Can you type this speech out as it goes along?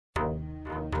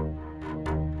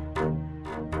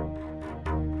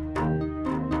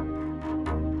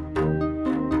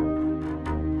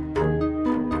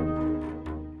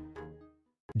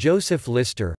Joseph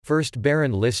Lister, 1st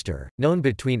Baron Lister, known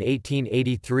between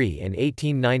 1883 and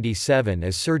 1897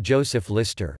 as Sir Joseph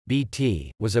Lister,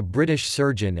 BT, was a British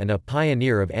surgeon and a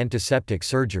pioneer of antiseptic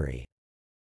surgery.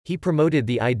 He promoted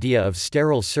the idea of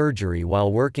sterile surgery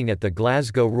while working at the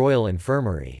Glasgow Royal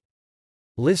Infirmary.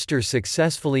 Lister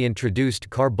successfully introduced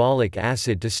carbolic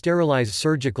acid to sterilise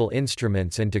surgical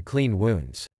instruments and to clean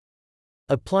wounds.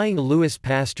 Applying Louis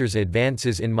Pasteur's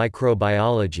advances in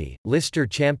microbiology, Lister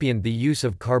championed the use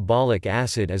of carbolic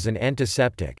acid as an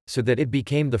antiseptic, so that it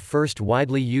became the first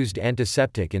widely used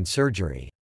antiseptic in surgery.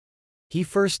 He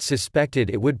first suspected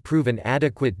it would prove an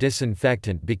adequate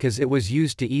disinfectant because it was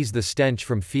used to ease the stench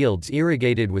from fields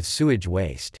irrigated with sewage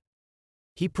waste.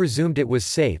 He presumed it was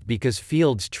safe because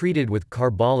fields treated with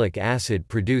carbolic acid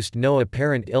produced no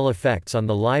apparent ill effects on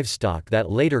the livestock that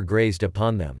later grazed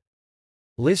upon them.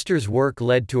 Lister's work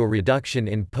led to a reduction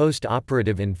in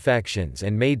post-operative infections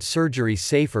and made surgery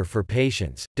safer for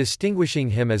patients, distinguishing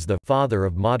him as the «father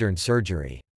of modern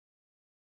surgery».